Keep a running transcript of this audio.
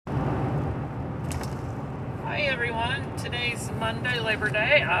Hi everyone, today's Monday, Labor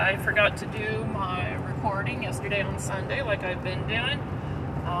Day. I forgot to do my recording yesterday on Sunday like I've been doing.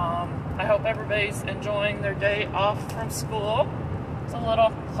 I hope everybody's enjoying their day off from school. It's a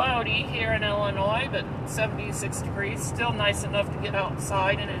little cloudy here in Illinois, but 76 degrees, still nice enough to get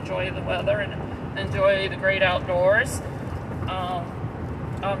outside and enjoy the weather and enjoy the great outdoors.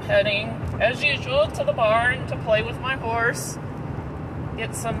 I'm heading, as usual, to the barn to play with my horse,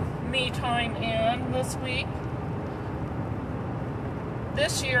 get some me time in this week.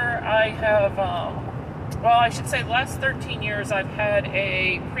 This year I have, I should say the last 13 years I've had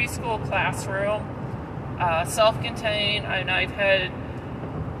a preschool classroom, self-contained, and I've had,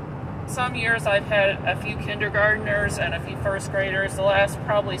 some years I've had a few kindergartners and a few first graders. The last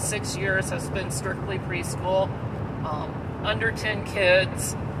probably 6 years has been strictly preschool, under 10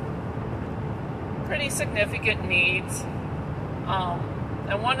 kids, pretty significant needs.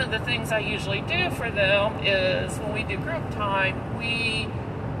 And one of the things I usually do for them is when we do group time, we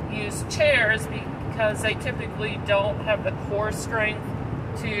use chairs because they typically don't have the core strength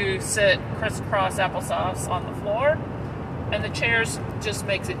to sit crisscross applesauce on the floor, and the chairs just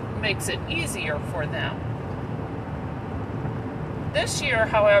makes it easier for them. This year,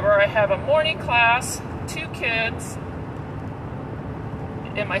 however, I have a morning class, 2 kids,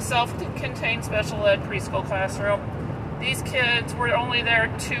 in my self-contained special ed preschool classroom. These kids were only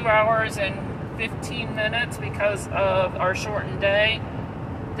there 2 hours and 15 minutes because of our shortened day.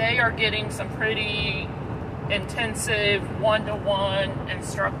 They are getting some pretty intensive one-to-one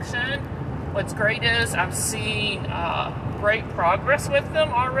instruction. What's great is I'm seeing great progress with them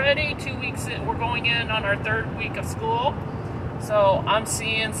already. 2 weeks in, we're going in on our 3rd week of school. So I'm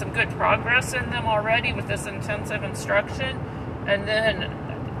seeing some good progress in them already with this intensive instruction. And then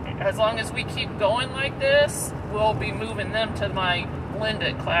as long as we keep going like this, we'll be moving them to my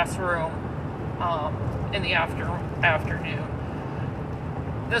blended classroom in the afternoon.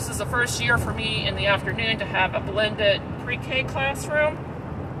 This is the first year for me in the afternoon to have a blended pre-K classroom.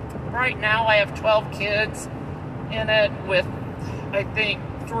 Right now I have 12 kids in it with, I think,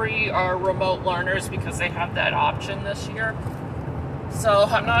 3 are remote learners because they have that option this year. So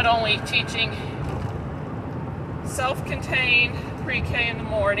I'm not only teaching self-contained pre-K in the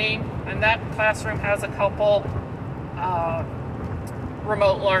morning, and that classroom has a couple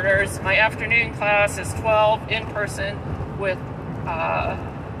remote learners. My afternoon class is 12 in person with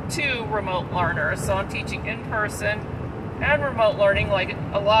 2 remote learners. So I'm teaching in person and remote learning like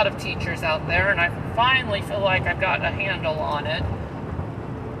a lot of teachers out there, and I finally feel like I've got a handle on it.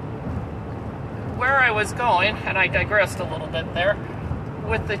 Where I was going, and I digressed a little bit there,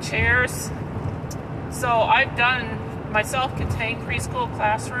 with the chairs. So I've done my self-contained preschool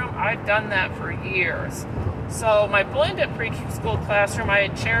classroom, I've done that for years. So my blended preschool classroom, I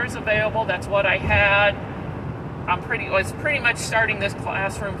had chairs available, that's what I had. I was pretty much starting this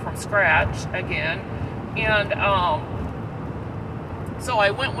classroom from scratch again. And so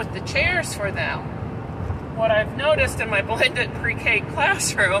I went with the chairs for them. What I've noticed in my blended pre-K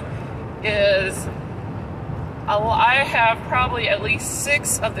classroom is I have probably at least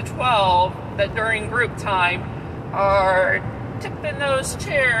 6 of the 12 that during group time are tipping those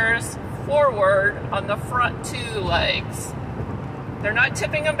chairs forward on the front 2 legs. They're not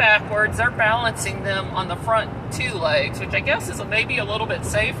tipping them backwards, they're balancing them on the front 2 legs, which I guess is maybe a little bit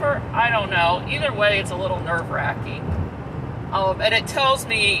safer. I don't know. Either way, it's a little nerve-wracking. And it tells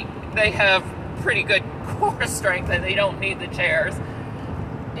me they have pretty good core strength and they don't need the chairs.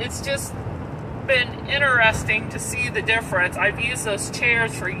 It's just been interesting to see the difference. I've used those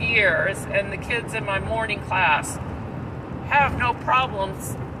chairs for years, and the kids in my morning class have no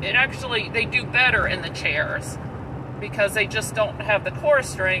problems. They do better in the chairs because they just don't have the core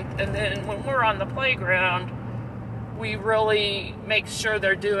strength. And then when we're on the playground, we really make sure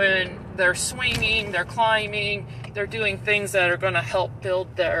they're swinging, they're climbing, they're doing things that are going to help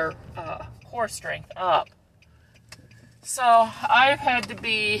build their core strength up. So I've had to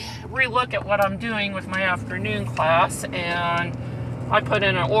relook at what I'm doing with my afternoon class, and I put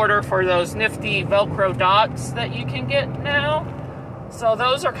in an order for those nifty Velcro dots that you can get now. So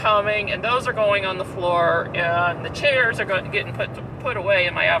those are coming, and those are going on the floor, and the chairs are getting put away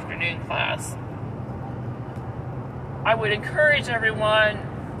in my afternoon class. I would encourage everyone,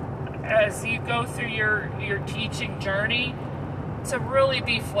 as you go through your teaching journey, to really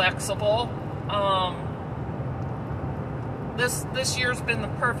be flexible. This year's been the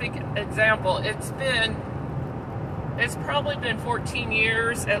perfect example. It's probably been 14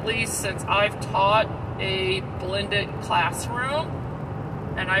 years at least since I've taught a blended classroom,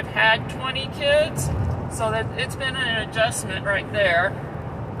 and I've had 20 kids, so that it's been an adjustment right there.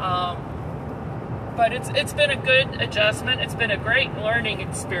 But it's been a good adjustment. It's been a great learning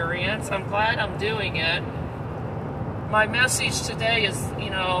experience. I'm glad I'm doing it. My message today is,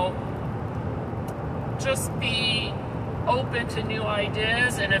 just be open to new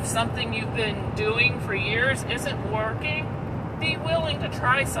ideas, and if something you've been doing for years isn't working, be willing to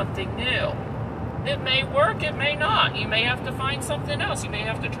try something new. It may work, it may not. You may have to find something else. You may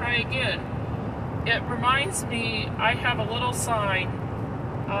have to try again. It reminds me, I have a little sign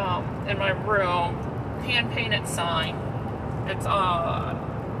in my room, hand-painted sign. It's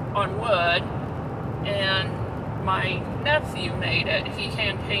on wood, and my nephew made it. He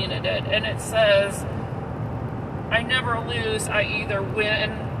hand-painted it, and it says, I never lose, I either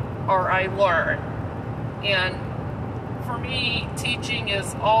win or I learn. And for me, teaching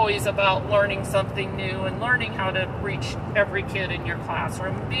is always about learning something new and learning how to reach every kid in your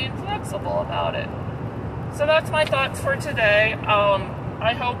classroom and being flexible about it. So that's my thoughts for today.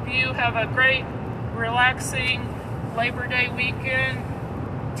 I hope you have a great, relaxing Labor Day weekend.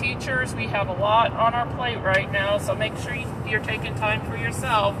 Teachers, we have a lot on our plate right now, so make sure you're taking time for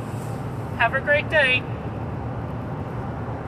yourself. Have a great day.